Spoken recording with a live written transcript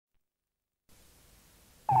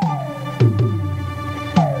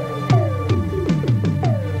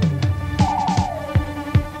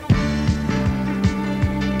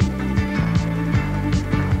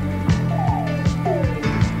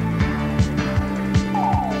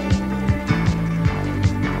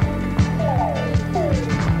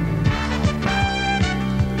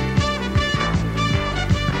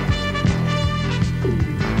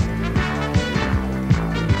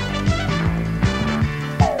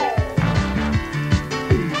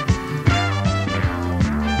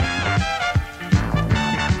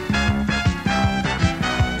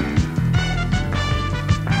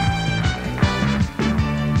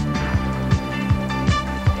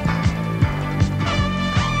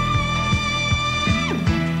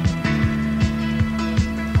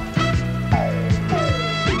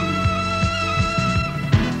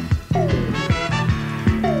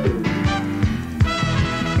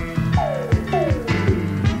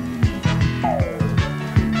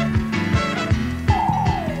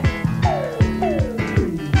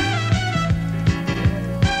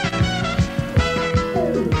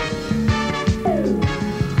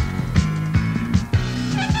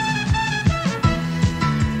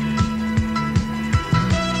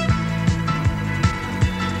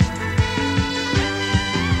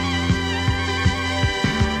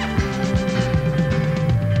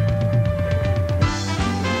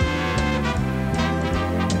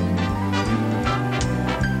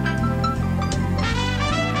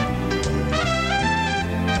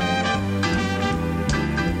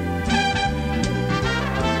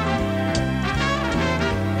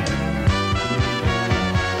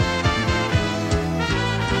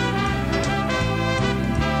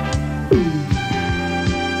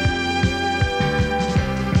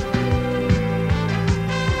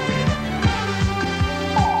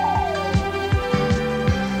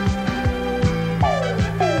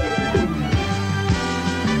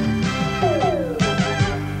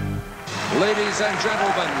Ladies and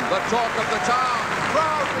gentlemen, the talk of the town,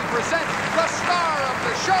 proudly present the star of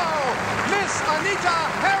the show, Miss Anita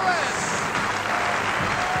Harris.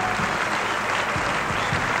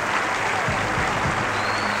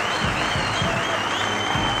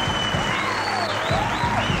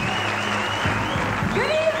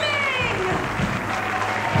 Good evening!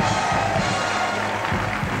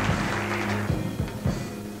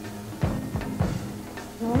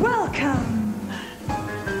 Welcome!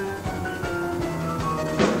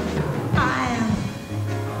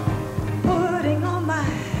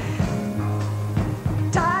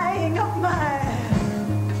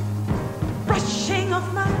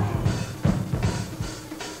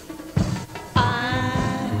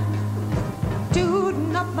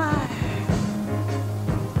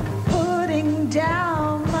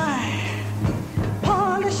 Down my,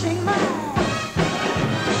 polishing my,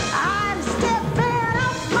 I'm stepping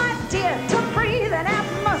up, my dear, to breathe an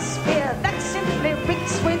atmosphere that simply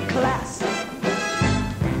reeks with class.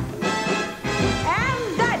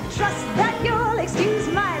 And I trust that you'll excuse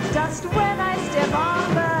my dust when I step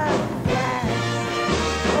on the gas.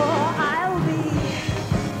 For I'll be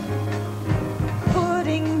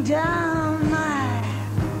putting down my,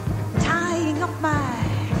 tying up my,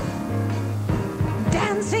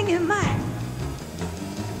 dancing in my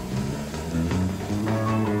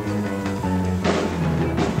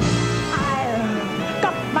I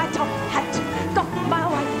got my top hat, got my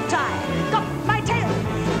white tie, got my tail.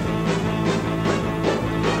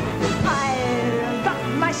 I got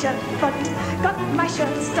my shirt front, got my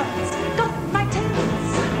shirt studs, got my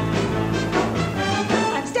tails.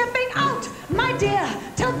 I'm stepping out, my dear,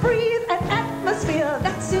 to breathe an atmosphere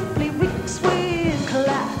that simply reeks with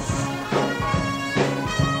class.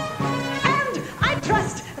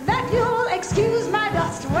 Excuse my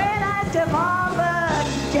dust when I step on the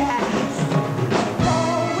gas.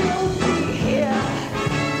 Oh, we'll be here,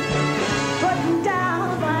 putting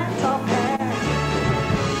down my top hat,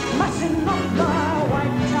 mussing up my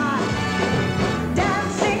white tie,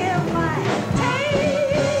 dancing in my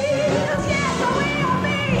tails. Yes, we'll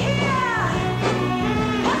be here,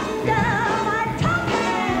 putting down my top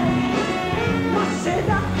hat, mussing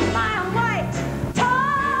up my white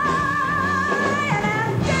tie, and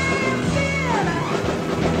I'm dancing.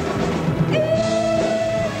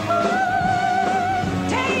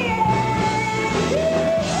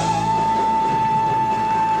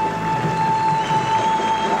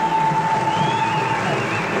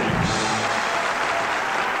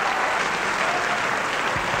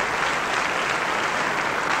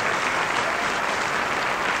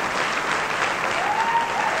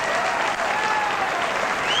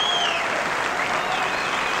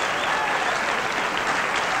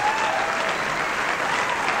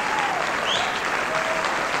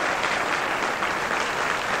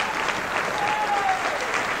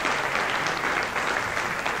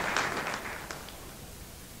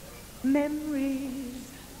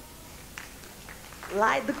 Memories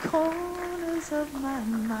light the corners of my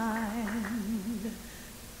mind,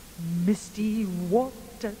 misty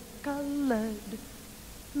watercolored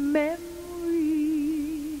memories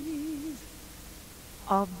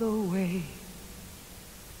of the way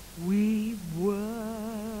we were.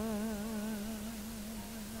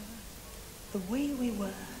 The Way We Were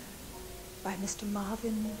by Mr.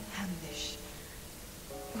 Marvin Hamlish,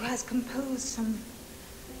 who has composed some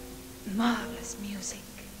marvelous music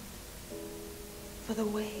for the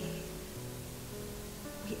way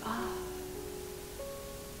we are.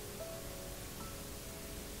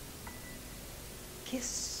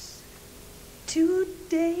 Kiss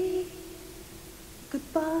today,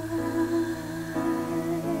 goodbye.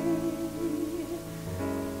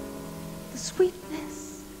 The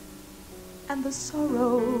sweetness and the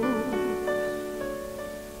sorrow.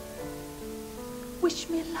 Wish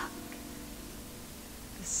me luck.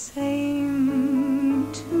 The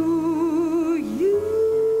same to you.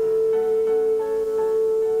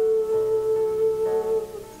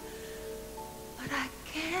 But I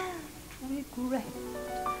can't regret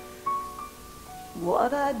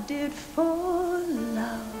what I did for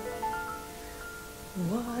love,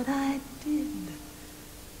 what I did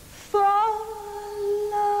for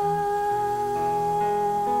love.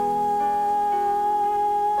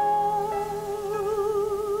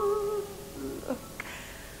 Look,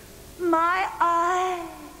 my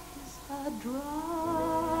eyes are dry.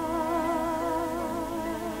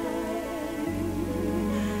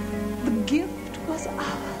 The gift was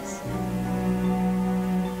ours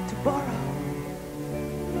to borrow.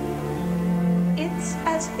 It's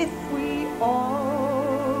as if we always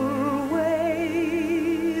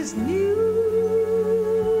knew.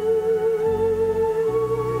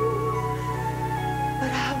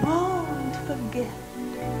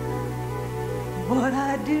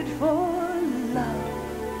 did for love,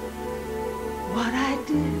 what I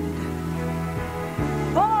did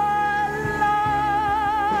for love,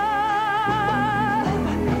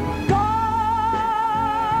 gone.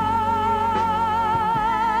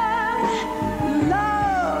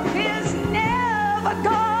 Love is never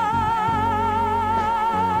gone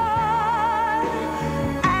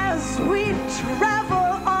as we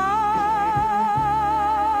travel on.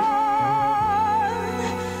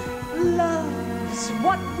 Love's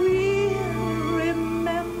what we'll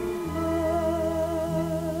remember.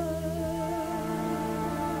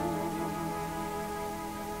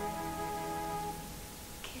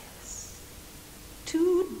 Kiss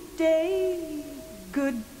today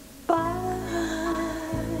goodbye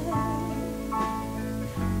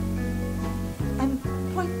and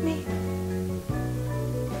point me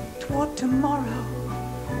toward tomorrow.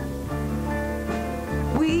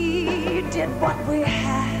 We did what we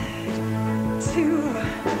had to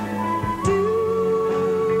do.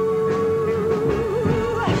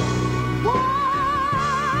 Won't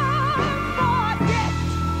forget,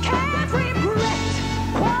 can't regret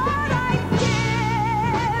what I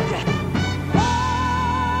did.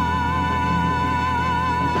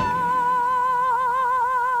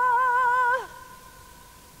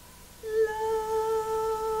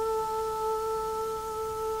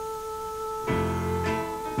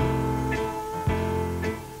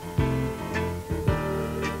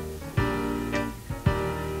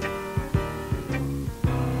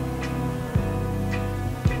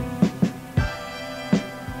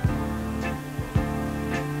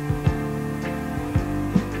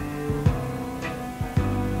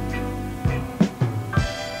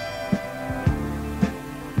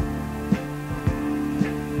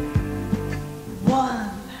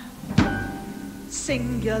 One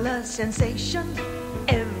singular sensation,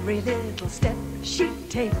 every little step she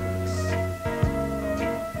takes.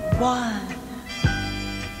 One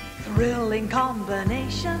thrilling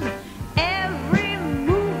combination, every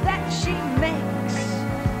move that she makes.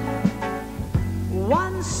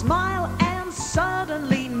 One smile and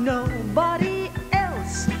suddenly nobody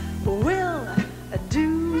else will do.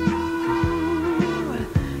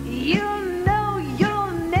 You know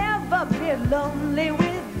you'll never be lonely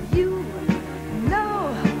with you.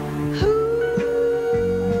 No, who?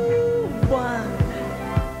 One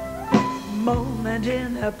moment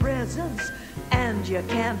in her presence and you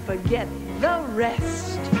can't forget the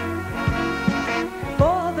rest.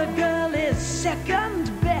 For the girl is second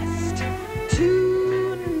best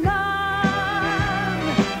to none.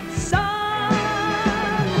 Son,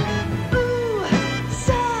 ooh,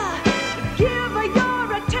 sir, give her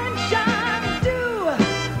your attention. Do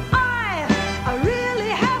I really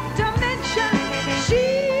have to mention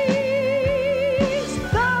she's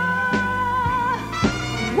the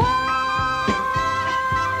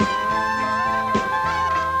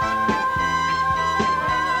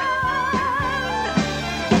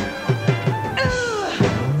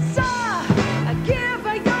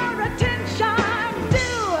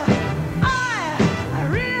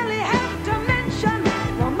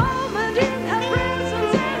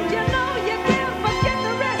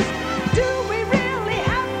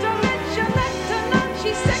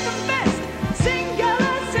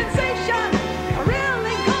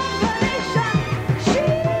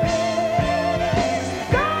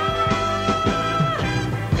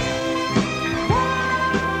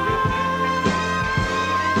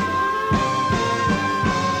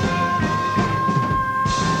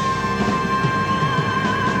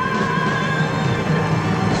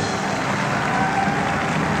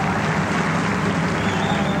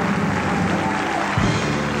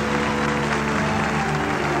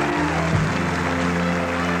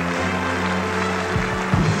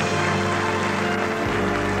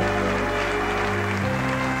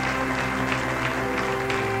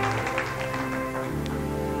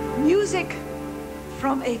music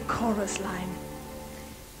from a chorus line.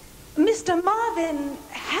 Mr. Marvin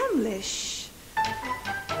Hamlish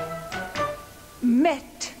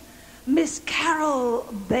met Miss Carol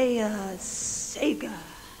Bayer Sager.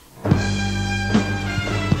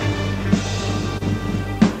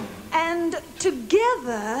 And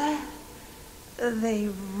together they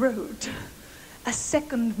wrote a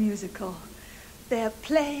second musical. They're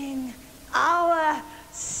playing our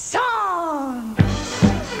song.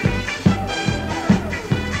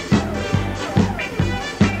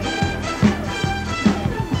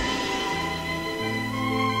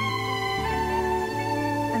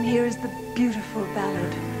 And here is the beautiful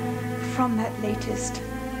ballad from that latest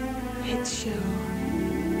hit show.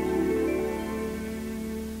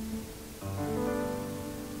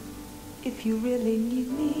 If you really knew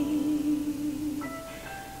me,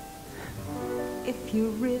 if you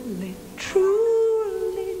really,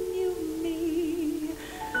 truly knew me,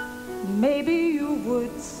 maybe you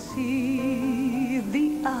would see the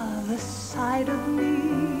other side of me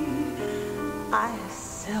I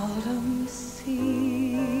seldom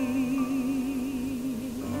see.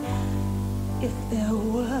 If there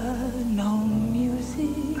were no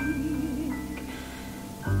music,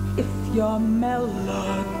 if your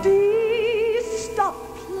melody stopped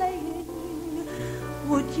playing,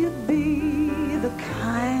 would you be the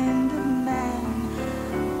kind of man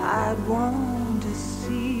I'd want to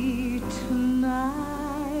see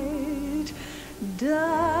tonight?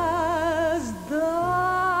 Does the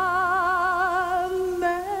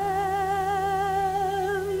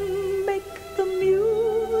man make the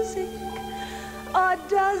music, or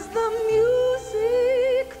does the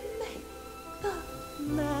music make the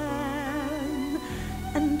man?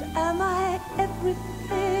 And am I everything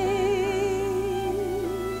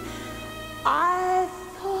I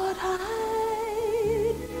thought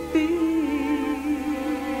I'd be?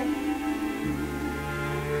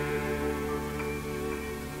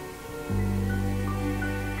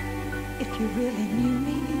 If you really knew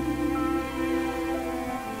me,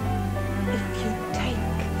 if you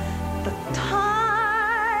take the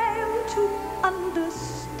time to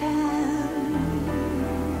understand,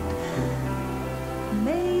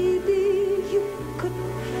 maybe you could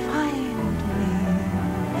find me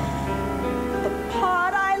the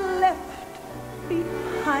part I left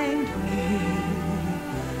behind me.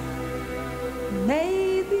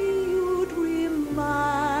 Maybe you'd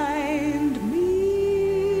remind me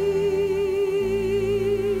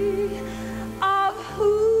of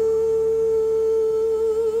who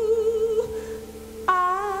I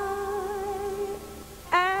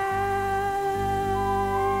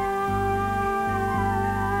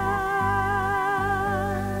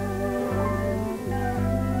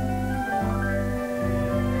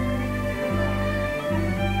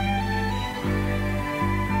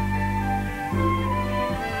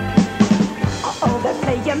Oh, they're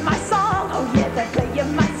playing my song. Oh, yeah, they're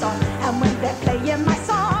playing my song. And when they're playing my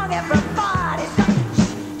song, everybody's got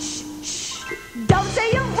shh, shh, shh. Don't say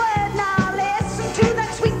a word now. Listen to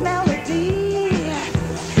that sweet melody.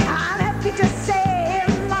 I'm happy to say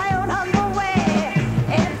in my own humble way,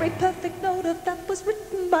 every perfect note of that was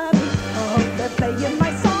written by me. Oh, they're playing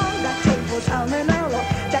my song. That table's humming along.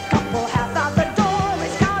 That couple half out the door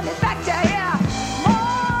is coming back to hear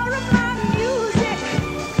more of my music.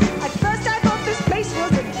 At first I thought this place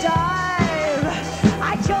was a dive.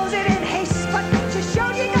 I chose it in haste, but you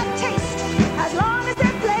showed you got taste. As long as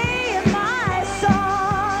they're playing my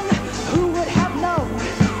song, who would have known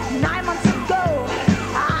 9 months ago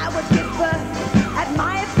I would give birth at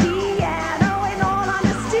my piano? In all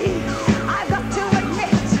honesty, I've got to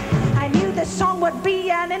admit, I knew this song would be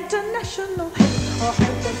an international hit. Oh,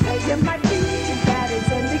 they're playing my beat, too bad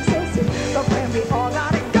it's ending so soon. But when we all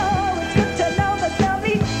gotta go, it's good to know that they'll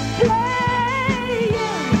be playing.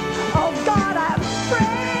 Oh God, I'm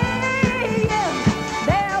praying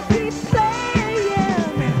they'll be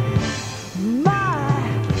playing my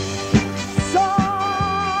song.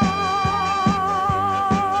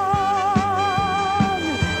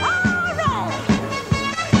 All right.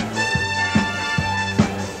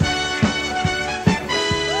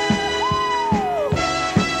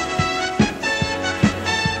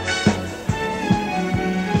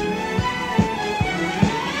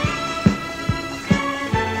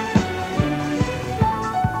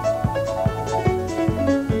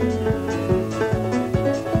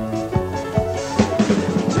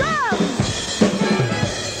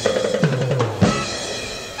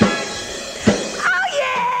 Oh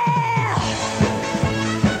yeah!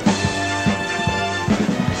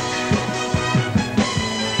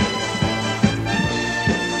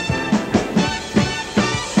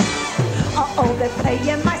 Uh-oh, they're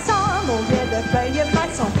playing my song. Oh yeah, they're playing my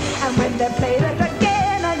song. And when they play it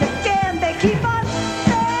again and again, they keep on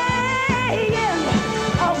playing.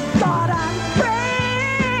 Oh God, I'm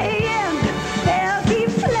praying they'll keep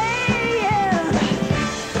playing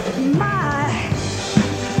my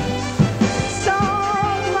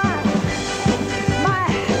song,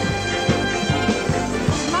 my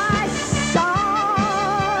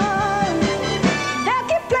song. They'll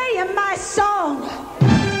keep playing my song.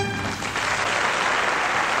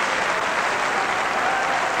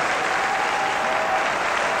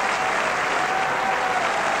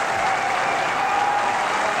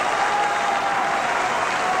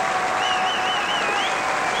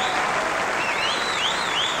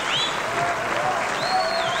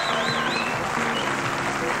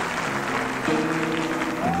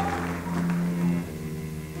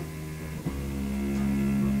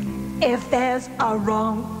 there's a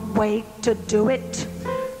wrong way to do it,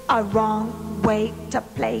 a wrong way to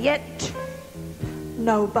play it,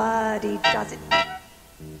 nobody does it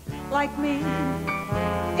like me.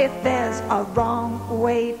 If there's a wrong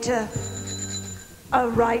way to, a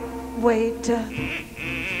right way to,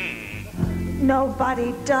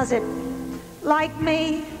 nobody does it like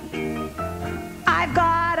me.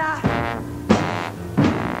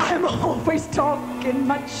 I'm always talking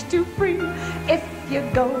much too free. If you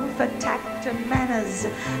go for tact and manners,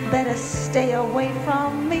 better stay away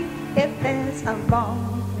from me. If there's a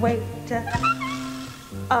wrong way to,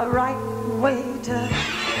 a right way to,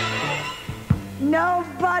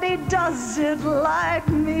 nobody does it like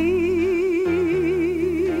me.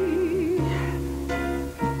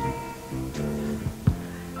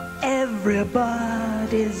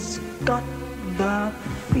 Everybody's got the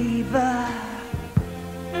fever.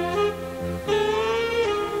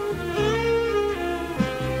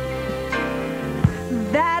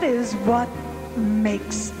 That is what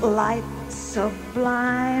makes life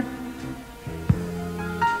sublime.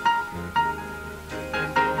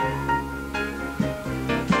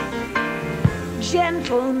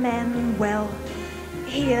 Gentlemen, well,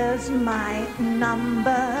 here's my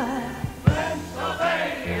number.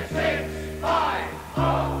 Pennsylvania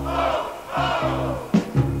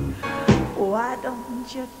 65000. Why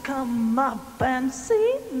don't you come up and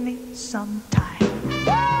see me sometime?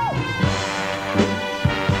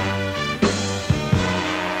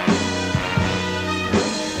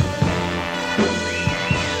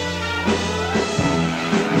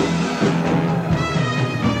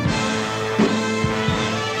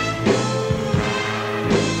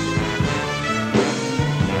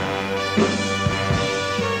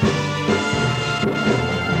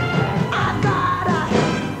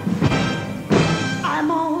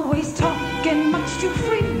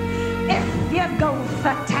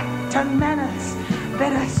 For tact and manners,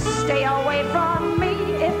 better stay away from me.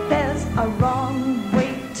 If there's a wrong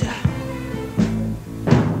way to,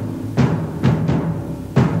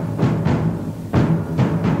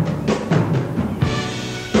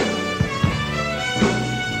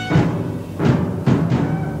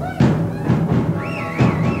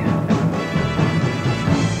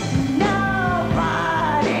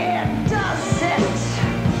 nobody does it.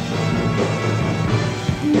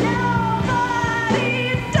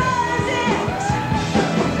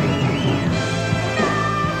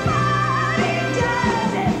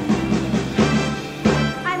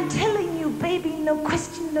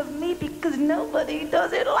 Of me, because nobody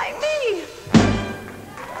does it like me.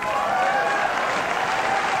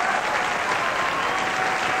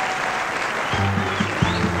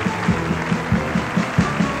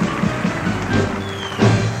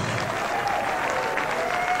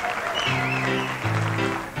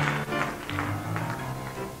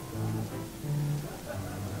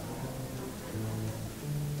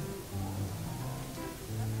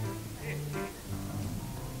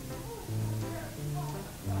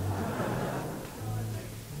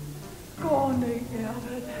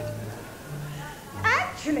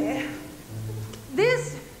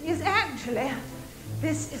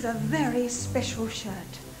 This is a very special shirt.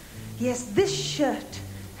 Yes, this shirt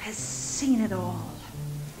has seen it all.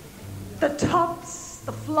 The tops,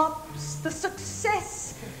 the flops, the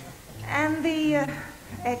success, and the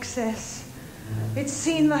excess. It's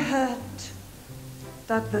seen the hurt,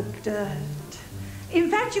 the dirt. In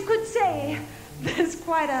fact, you could say there's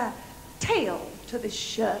quite a tale to this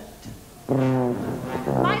shirt.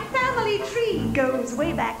 My family tree goes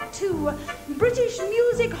way back to British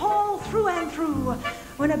music hall through and through,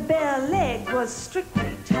 when a bare leg was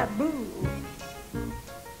strictly taboo.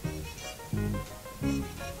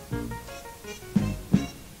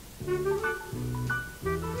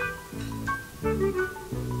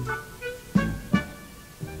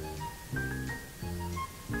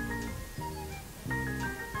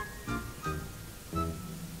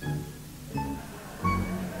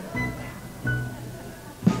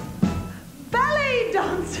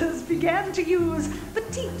 Dancers began to use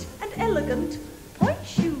petite and elegant point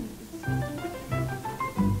shoes.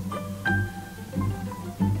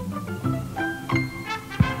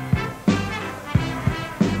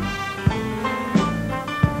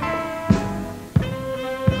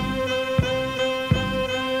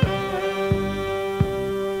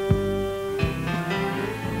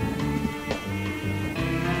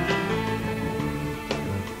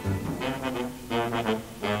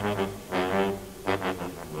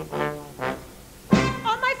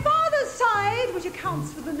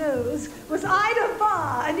 Was Ida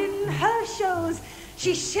Barr, and in her shows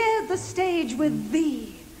she shared the stage with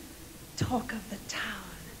the talk of the town,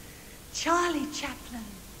 Charlie Chaplin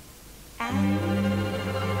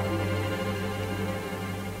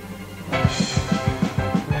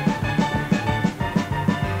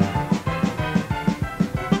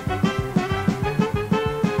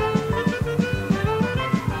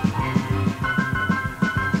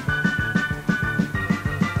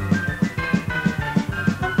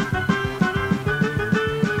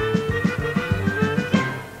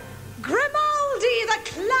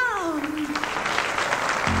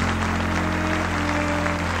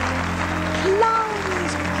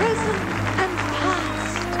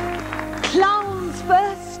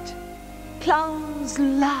Clowns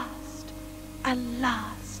last and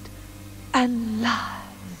last and last.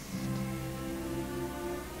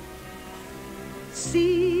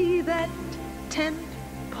 See that tent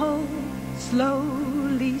pole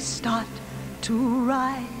slowly start to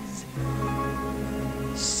rise.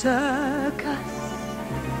 Circus,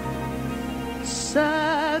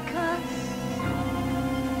 circus,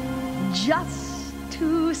 just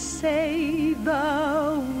to say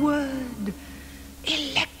the word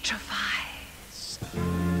electrifies.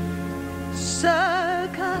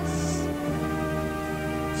 Circus,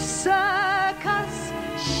 circus,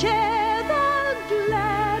 share the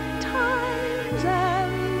glad times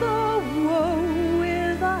and the woe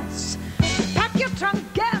with us. Pack your trunk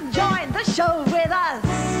and join the show with us.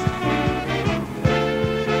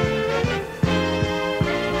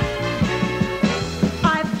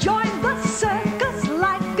 I've joined the circus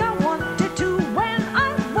like I wanted to when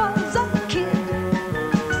I was a kid.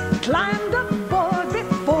 Climbed aboard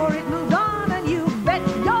before it moved on, and you bet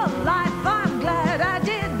your life I'm glad I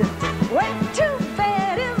did. Went to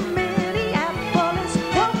bed in Minneapolis,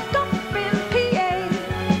 woke up in PA.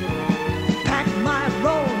 Packed my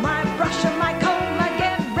roll, my brush and my comb, I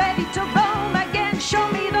get ready to roam again. Show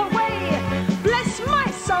me the way, bless my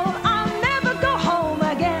soul, I'll never go home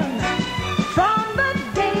again. From the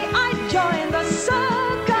day I joined the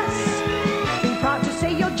circus, be proud to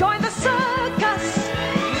say you'll join the circus.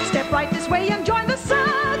 Step right this way and join the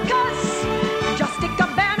circus. Just stick a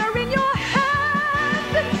banner in your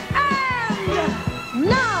hand, and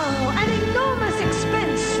now an enormous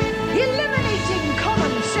expense, eliminating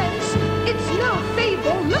common sense. It's no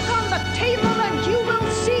fable. Look on the table and you will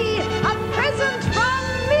see a present from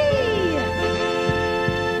me.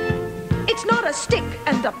 It's not a stick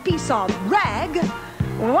and a piece of rag.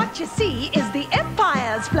 What you see is the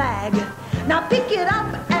Empire's flag. Now pick it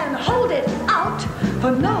up and hold it out.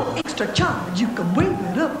 For no extra charge, you can wave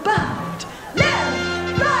it about.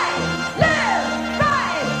 Left, right, left,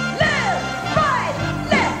 right, left, right,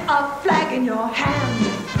 left. A flag in your hand,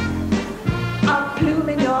 a plume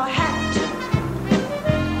in your hat.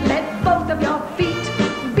 Let both of your feet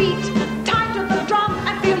beat time to the drum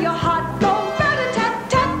and feel your heart go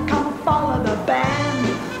rat-a-tat-tat. Come follow the band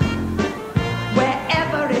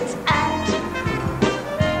wherever it's at.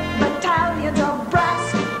 Battalions of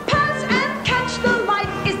brass pass and catch the light.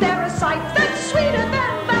 Is there a sight that's sweeter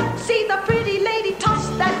than that? See the pretty lady toss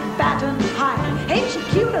that baton high. Ain't she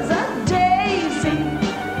cute as a daisy?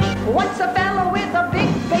 What's a fellow with a big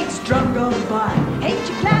bass drum go by? Ain't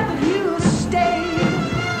you glad that you stayed?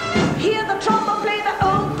 Hear the trumpet play the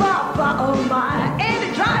oh papa, oh my. Ain't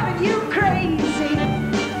it driving you crazy?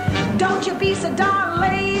 Don't you be so darn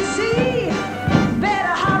lazy.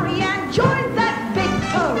 Better hurry and join that big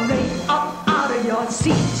parade. Up out of your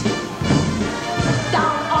seat,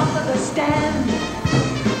 down off of the stand.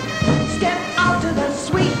 Step out to the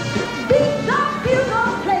suite. Beat the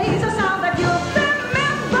bugle plays a sound that you'll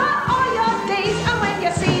remember all your days. And when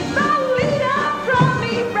you see the leader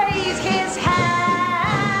proudly raise his hand,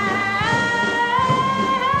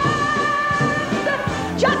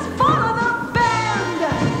 just follow the band.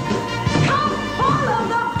 Come follow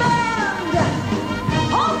the band.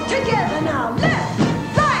 All together now. Left,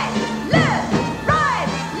 right, left, right,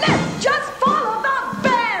 left. Just follow the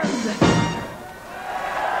band.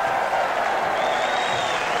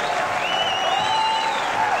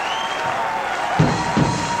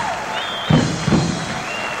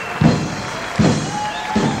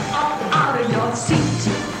 Up out of your seat,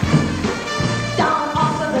 down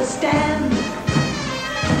off of the stand.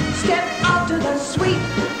 Step out to the suite.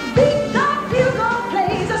 Beat the bugle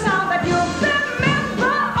plays a sound that you'll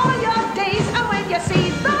remember all your days. And when you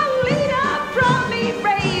see the leader proudly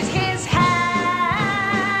raise his hand,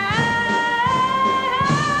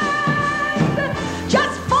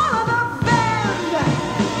 just follow the band.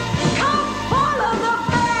 Come follow the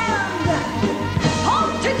band. All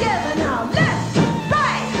together now. Left,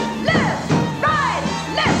 right, left, right,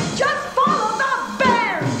 left. Just follow the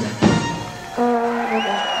band.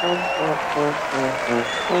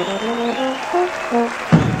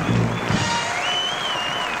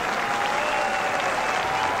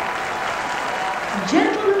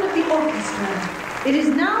 matter. It is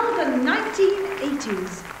now the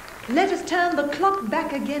 1980s. Let us turn the clock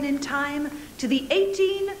back again in time to the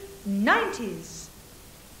 1890s.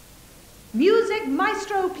 Music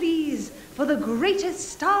maestro, please, for the greatest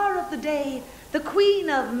star of the day, the queen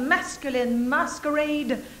of masculine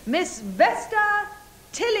masquerade, Miss Vesta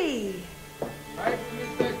Tilley. Right, Miss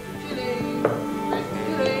Vesta Tilley. Vesta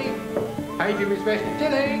Tilley. How do, Miss Vesta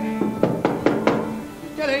Tilley?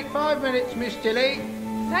 Miss Tilley, 5 minutes, Miss Tilley.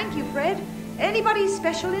 Thank you, Fred. Anybody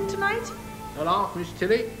special in tonight? Not half, Miss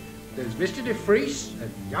Tilley. There's Mr. De Vries and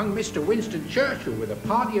young Mr. Winston Churchill with a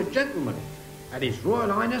party of gentlemen, and His Royal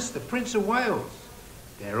Highness the Prince of Wales.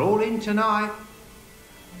 They're all in tonight.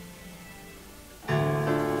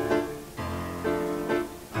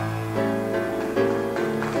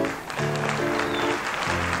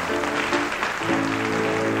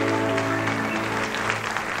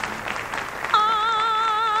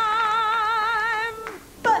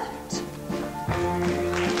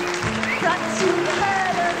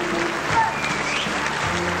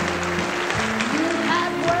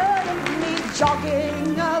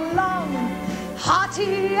 Jogging along,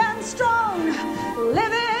 hearty and strong,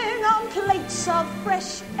 living on plates of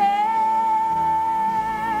fresh air.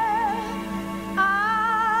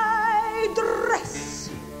 I dress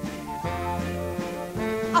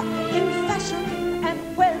up in fashion, and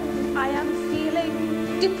when I am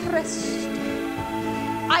feeling depressed,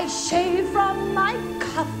 I shave from my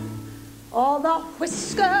cuff all the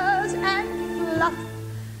whiskers and fluff,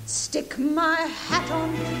 stick my hat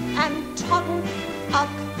on and toddle up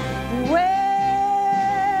west.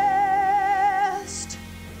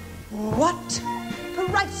 What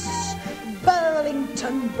price,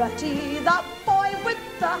 Burlington Bertie, the boy with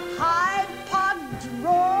the high pod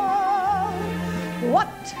draw?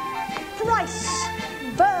 What price,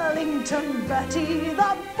 Burlington Bertie,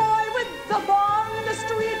 the boy with the Bond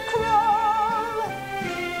Street crawl?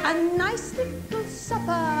 A nice little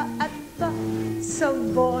supper at the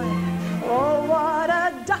Savoy. Oh, what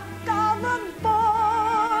a duck of a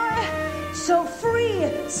boy. So free,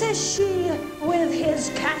 says she, with his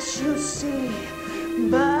cash, you see.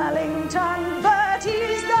 Burlington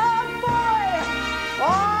Bertie's the boy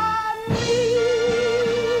for me.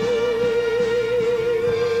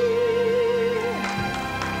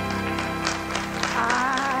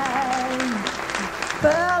 I'm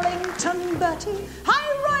Burlington Bertie. I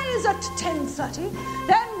rise at 10:30,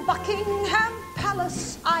 then Buckingham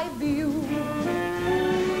Palace I view.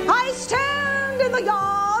 I stand in the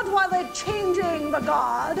yard while they're changing the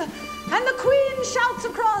guard, and the Queen shouts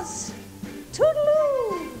across,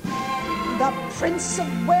 "Toodaloo!" The Prince of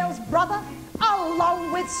Wales' brother,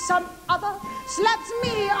 along with some other, slaps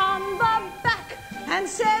me on the back and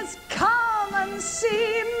says, "Come and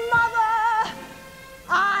see Mother."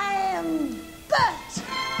 I am Bert,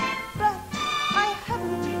 but I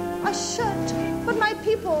haven't a shirt, but my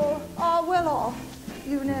people are well off,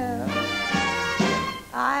 you know.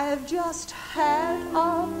 I've just had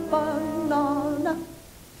a banana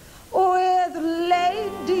with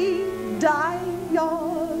Lady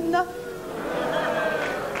Diana.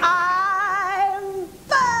 I'm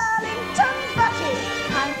Burlington Bertie.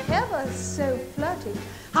 I'm ever so flirty.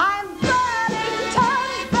 I'm Burlington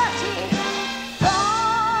Bertie from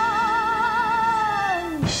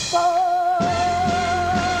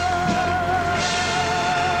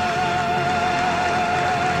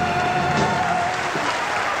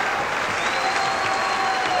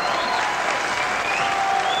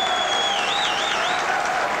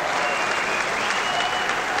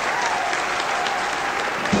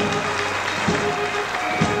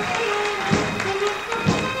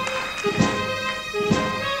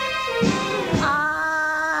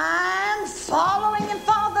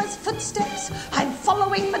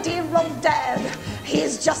following my dear old dad.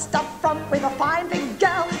 He's just up front with a fine big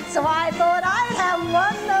girl, so I thought I'd have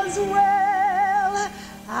one as well.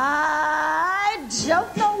 I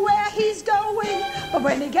don't know where he's going, but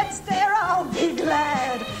when he gets there I'll be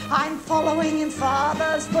glad. I'm following in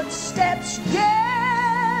Father's footsteps,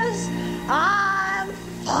 yes. I'm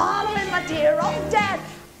following my dear old dad.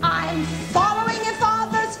 I'm following in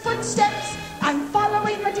Father's footsteps. I'm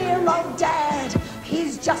following my dear old dad.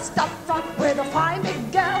 He's just up front with a fine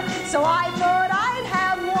big girl, so I thought I'd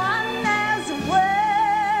have one as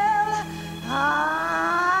well.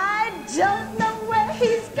 I don't know where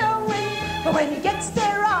he's going, but when he gets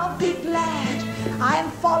there I'll be glad. I'm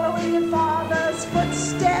following in Father's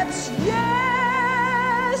footsteps,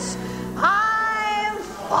 yes. I'm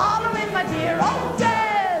following my dear old dad.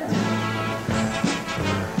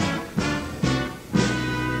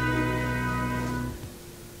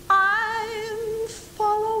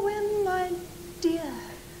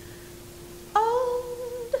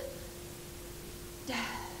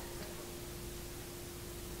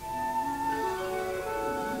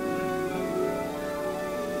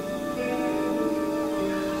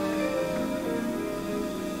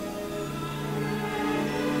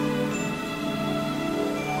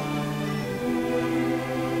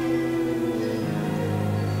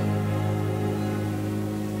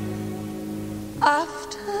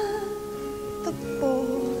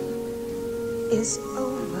 is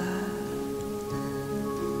over.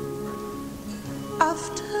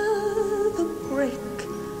 After the break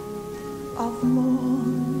of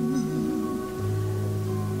morn,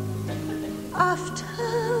 after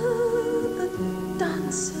the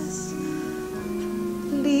dancers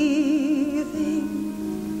leaving,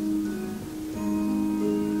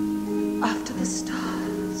 after the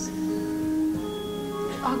stars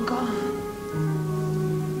are gone,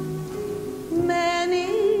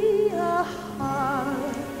 many a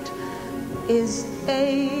heart is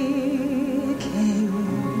aching.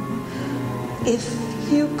 If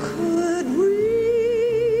you could read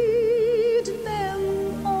them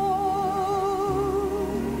all,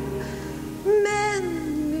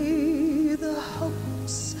 many the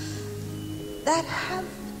hopes that have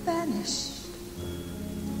vanished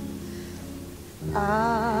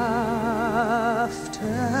after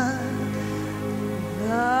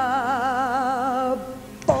the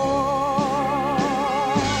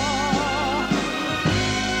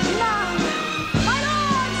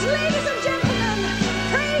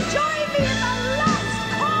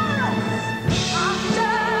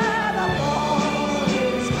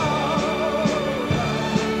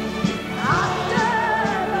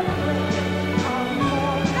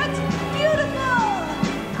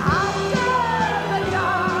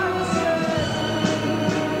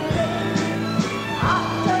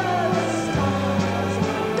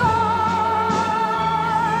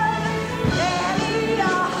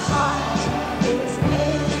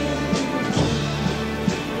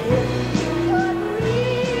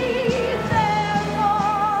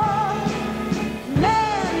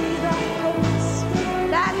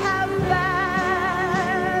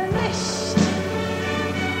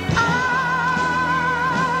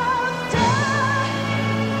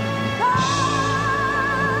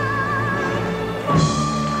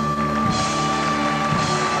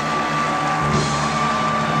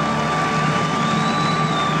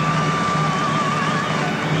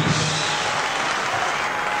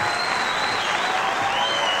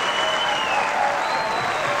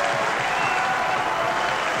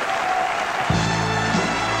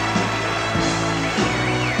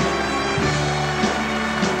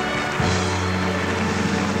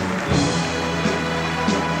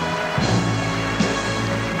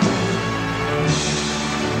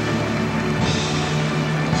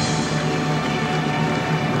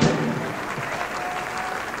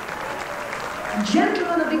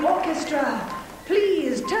Gentlemen of the orchestra,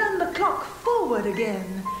 please turn the clock forward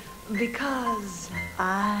again, because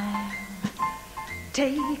I'm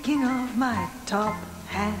taking off my top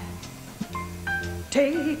hat,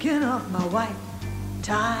 taking off my white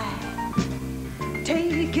tie,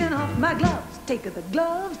 taking off my gloves, taketh the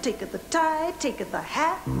gloves, taketh the tie, taketh the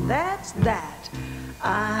hat, that's that.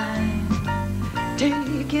 I'm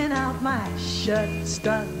taking off my shirt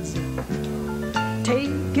studs,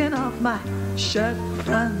 taking off my shirt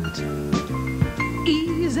front,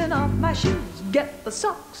 easing off my shoes, get the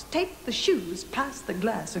socks, take the shoes, pass the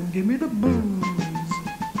glass and give me the booze.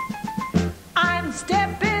 I'm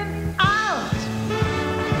stepping out.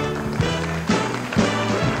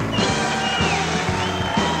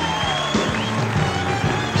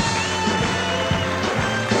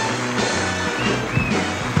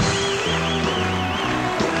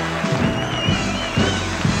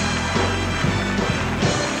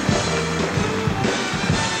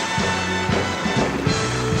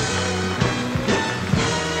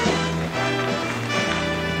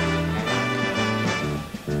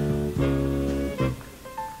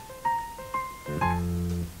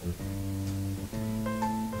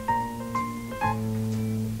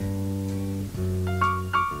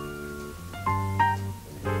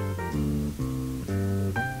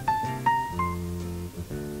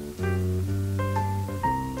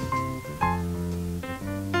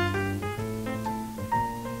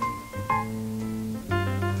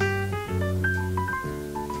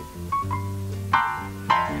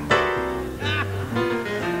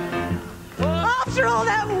 After all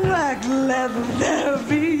that work, let there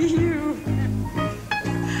be you.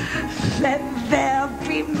 Let there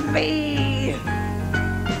be me.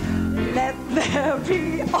 Let there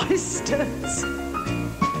be oysters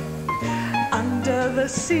under the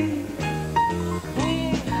sea.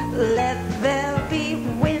 Let there be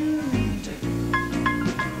wind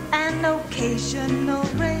and occasional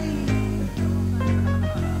rain.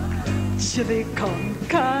 Chili con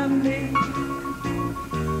carne,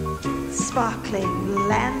 sparkling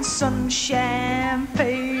land, some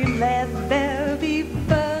champagne. Let there be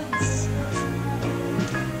birds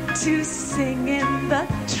to sing in the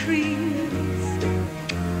trees,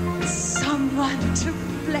 someone to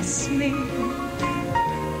bless me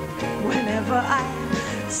whenever I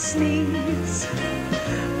sneeze.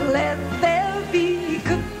 Let there be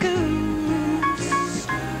cuckoos,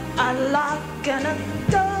 a lark and a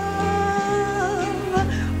dove.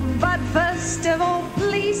 But first of all,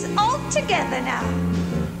 please, all together now,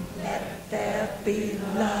 let there be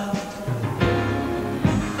love.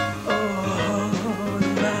 Oh,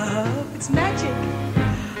 love, it's magic.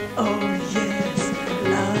 Oh, yes,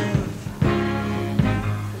 love.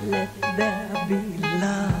 Let there be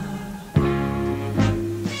love.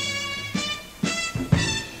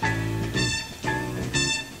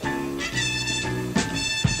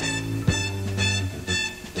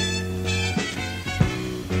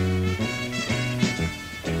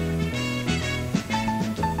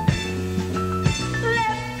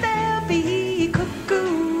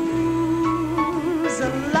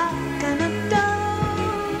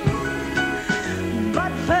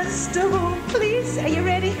 Are you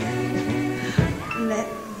ready? Let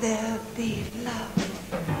there be love.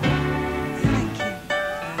 Thank you.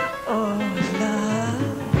 Oh,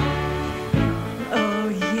 love. Oh,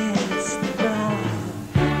 yes, love.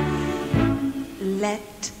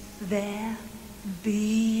 Let there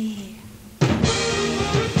be.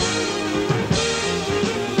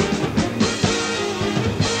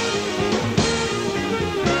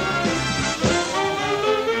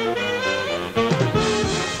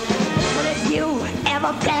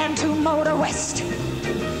 Plan to motor west.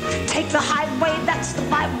 Take the highway, that's the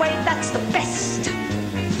byway, that's the best.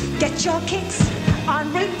 Get your kicks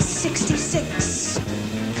on Route 66.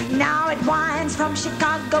 Now it winds from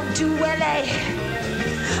Chicago to LA.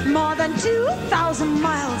 More than 2,000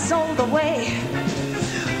 miles all the way.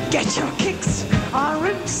 Get your kicks on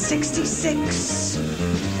Route 66.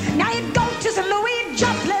 Now you go to St. Louis,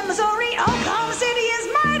 Joplin, Missouri. Oklahoma City is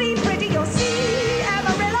mighty pretty. You'll see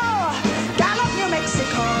Amarillo, Gallup, New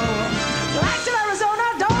Mexico, Flagstaff, Arizona.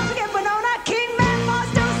 Don't forget Winona, Kingman,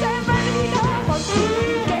 Boston, San Bernardino. Once you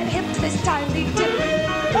get hip to this timely tip,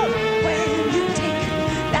 when you take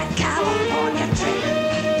that California trip,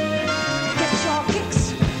 get your kicks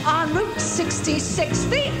on Route 66.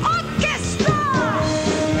 The orchestra.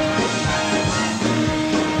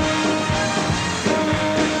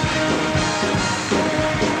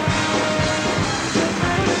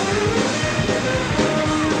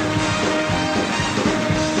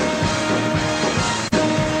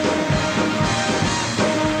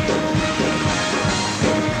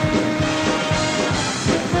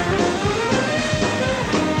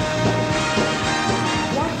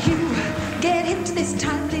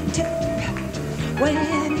 When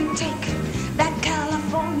you take that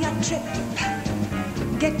California trip,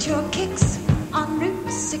 get your kicks on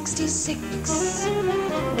Route 66.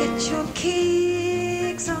 Get your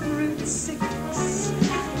kicks on Route 6.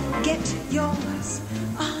 Get yours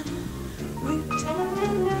on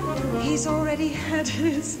Route. He's already had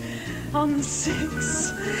his on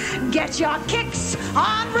 6. Get your kicks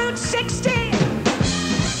on Route 60.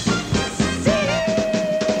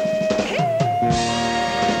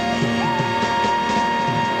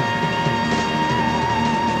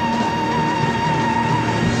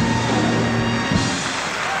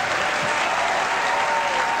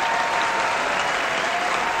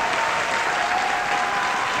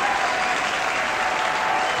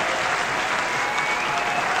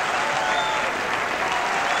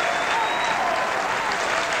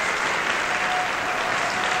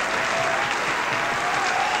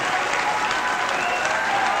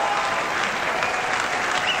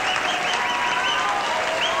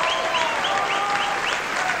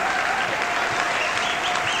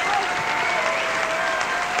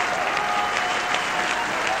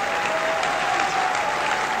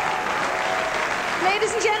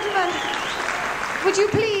 Ladies and gentlemen, would you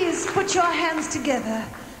please put your hands together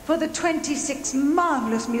for the 26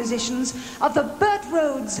 marvelous musicians of the Burt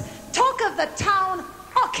Rhodes Talk of the Town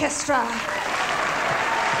Orchestra.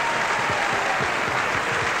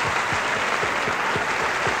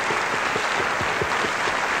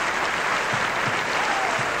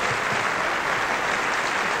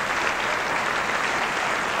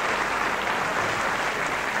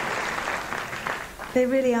 They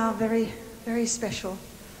really are very, very special.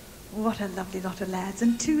 What a lovely lot of lads.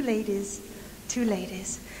 And two ladies.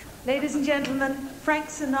 Ladies and gentlemen, Frank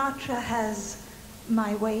Sinatra has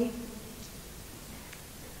My Way.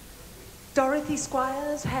 Dorothy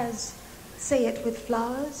Squires has Say It With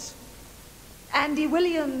Flowers. Andy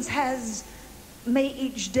Williams has May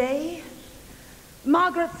Each Day.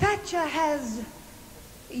 Margaret Thatcher has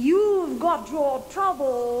You've Got Your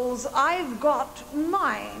Troubles, I've Got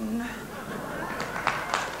Mine.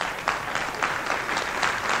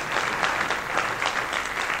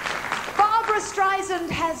 Streisand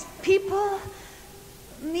has people.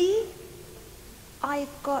 Me?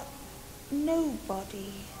 I've got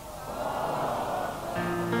nobody.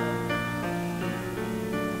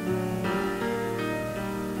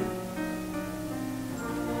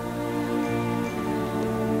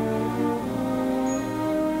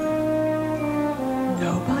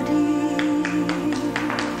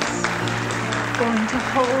 Going to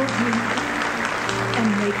hold me and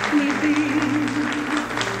make me be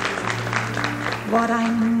what I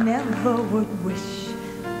never would wish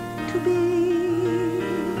to be,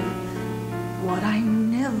 what I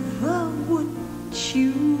never would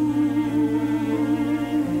choose.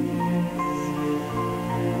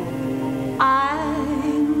 I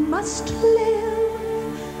must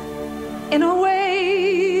live in a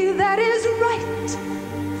way that is right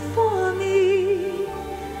for me,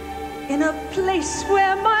 in a place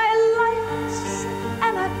where my life's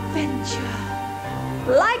an adventure,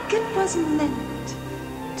 like it was meant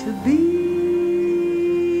to be.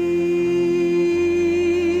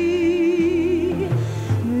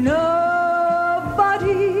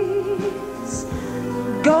 Nobody's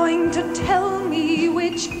going to tell me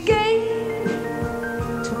which game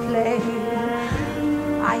to play.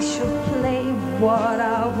 I shall play what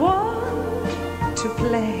I want to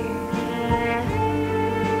play.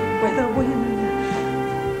 Whether win,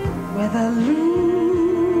 whether lose,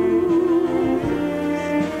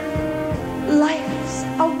 life's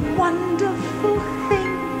a wonderful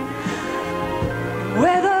thing.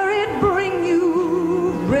 Whether it bring you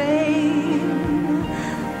rain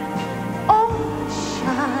or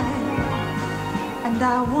shine, and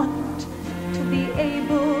I want to be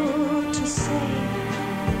able to say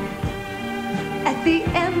at the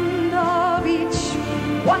end of each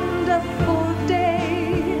wonderful day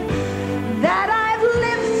that I've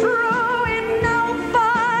lived through in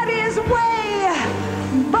nobody's way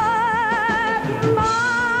but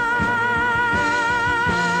mine.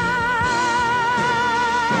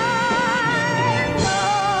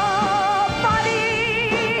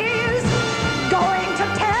 Nobody's going to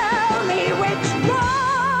tell me which road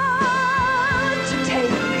to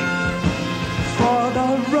take, for the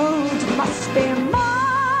road must be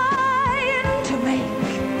mine to make,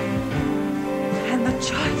 and the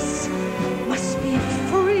choice must be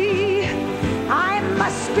free. I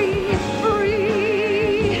must be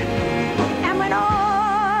free. And when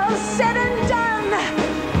all's said and done,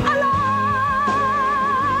 alive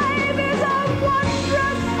is a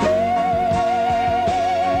wondrous thing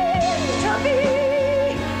to be.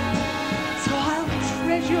 So I'll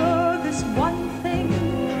treasure this one thing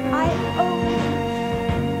I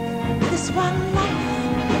own, this one life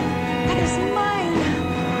that is mine,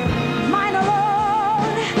 mine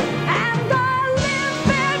alone, and I'll live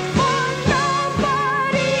it for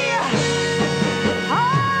nobody,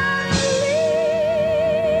 only me.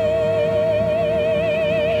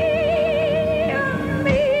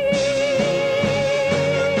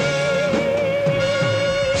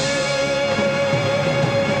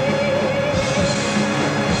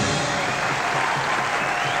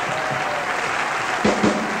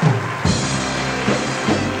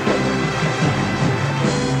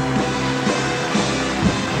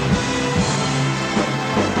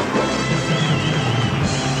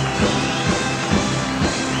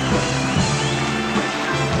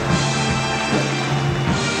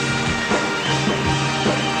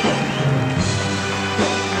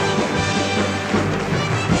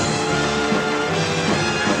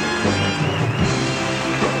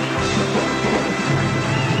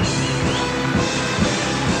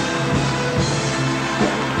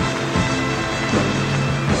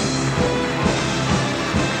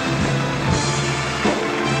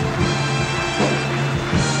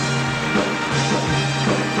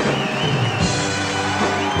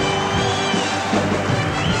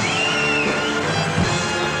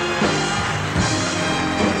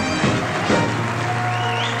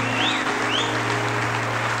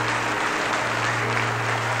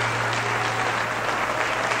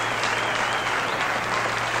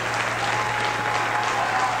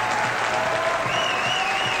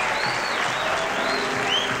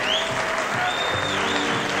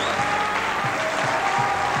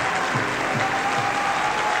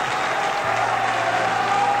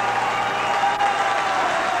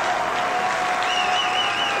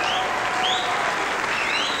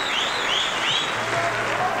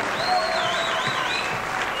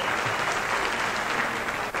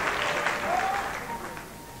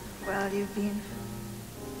 Well, you've been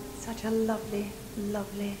such a lovely,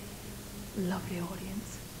 lovely, lovely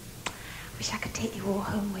audience. Wish I could take you all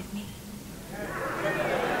home with me.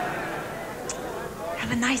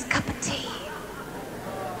 Have a nice cup of tea.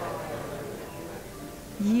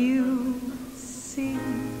 You see,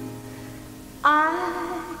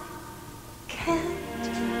 I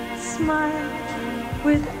can't smile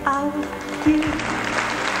without you.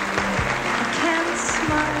 I can't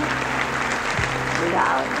smile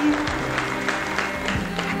without you.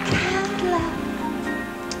 I can't laugh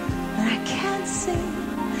and I can't sing.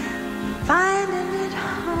 Finding it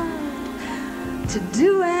hard to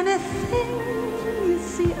do anything. You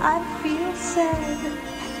see, I feel sad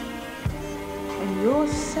when you're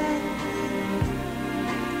sad.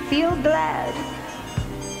 Feel glad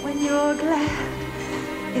when you're glad.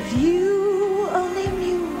 If you only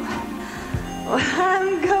knew what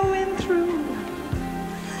I'm going through,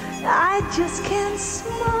 I just can't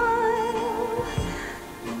smile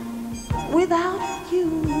without you.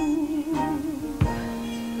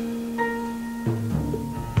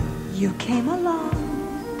 You came along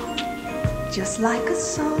just like a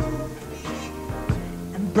song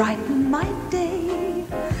and brightened my day.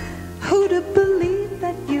 Who'd have believed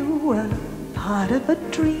that you were part of a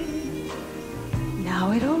dream?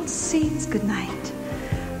 Now it all seems good night,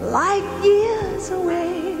 like years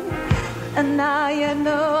away. And now you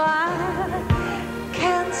know I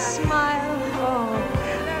can't smile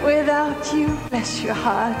without you. Bless your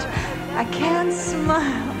heart, I can't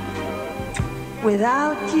smile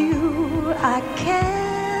without you. I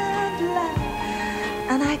can't laugh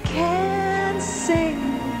and I can't sing.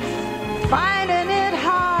 Finding it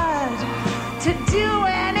hard to do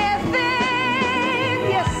anything.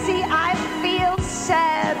 You see, I feel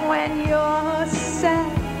sad when you're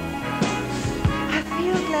sad. I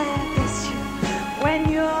feel glad, bless you, when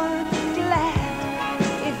you're glad.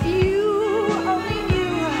 If you only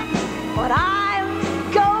knew what I'm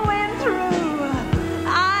going through,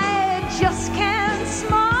 I just can't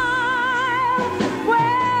smile.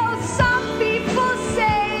 Well, some people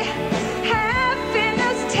say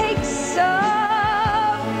happiness takes so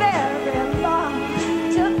very long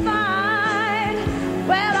to find.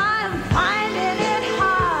 Well, I'm finding it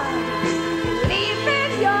hard,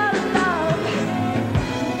 leaving your love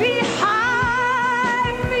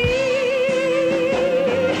behind me.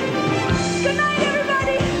 Good night,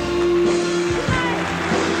 everybody. Good night.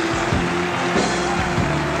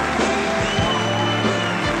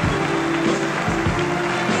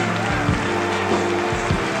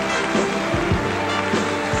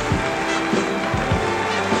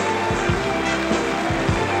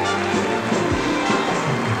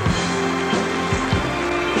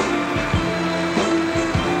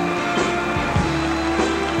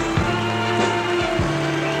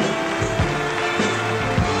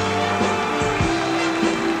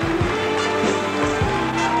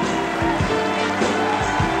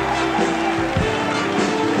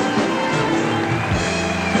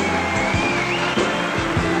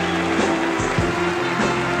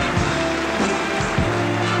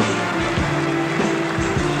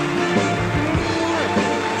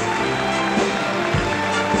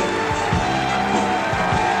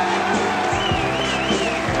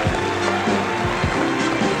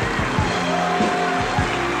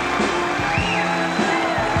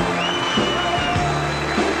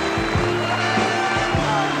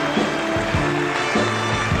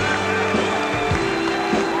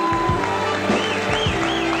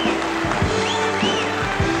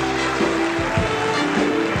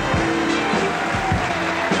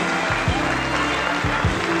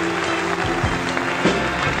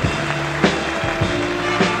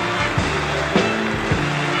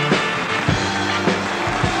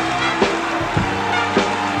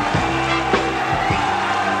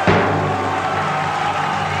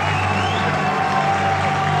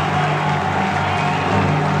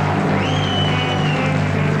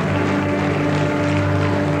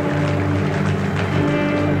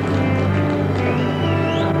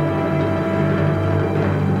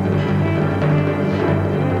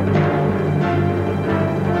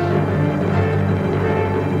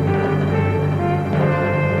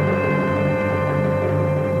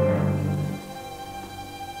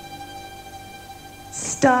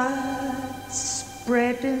 Start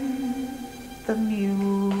spreading the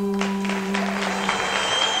news.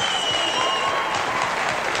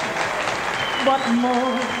 What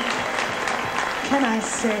more can I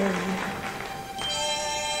say?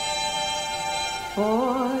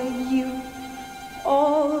 For you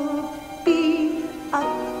all be a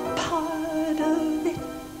part of it.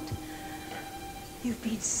 You've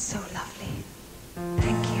been so lovely.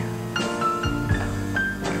 Thank you.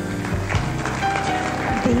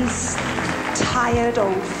 These tired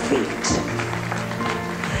old feet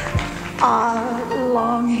are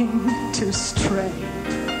longing to stray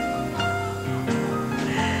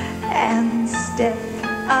and step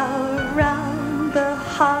around the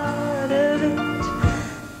heart of it.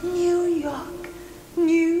 New York,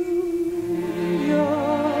 New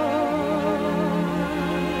York.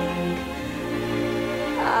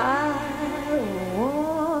 I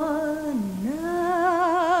wanna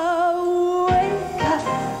wake up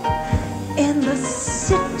in the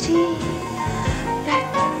city that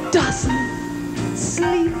doesn't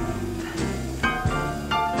sleep,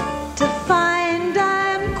 to find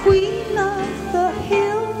I'm queen of the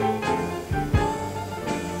hill,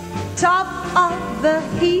 top of the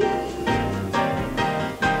heap.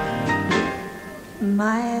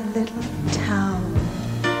 My little town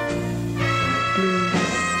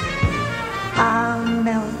blues are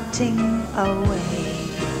melting away.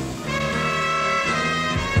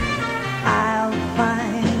 I'll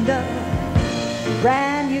find a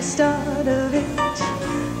brand new start of it.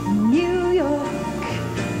 New York,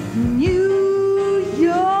 New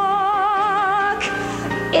York.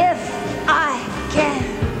 If I can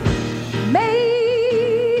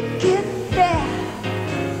make it there,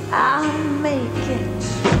 I'll make it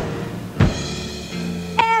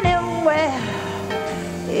anywhere.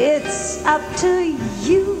 It's up to you.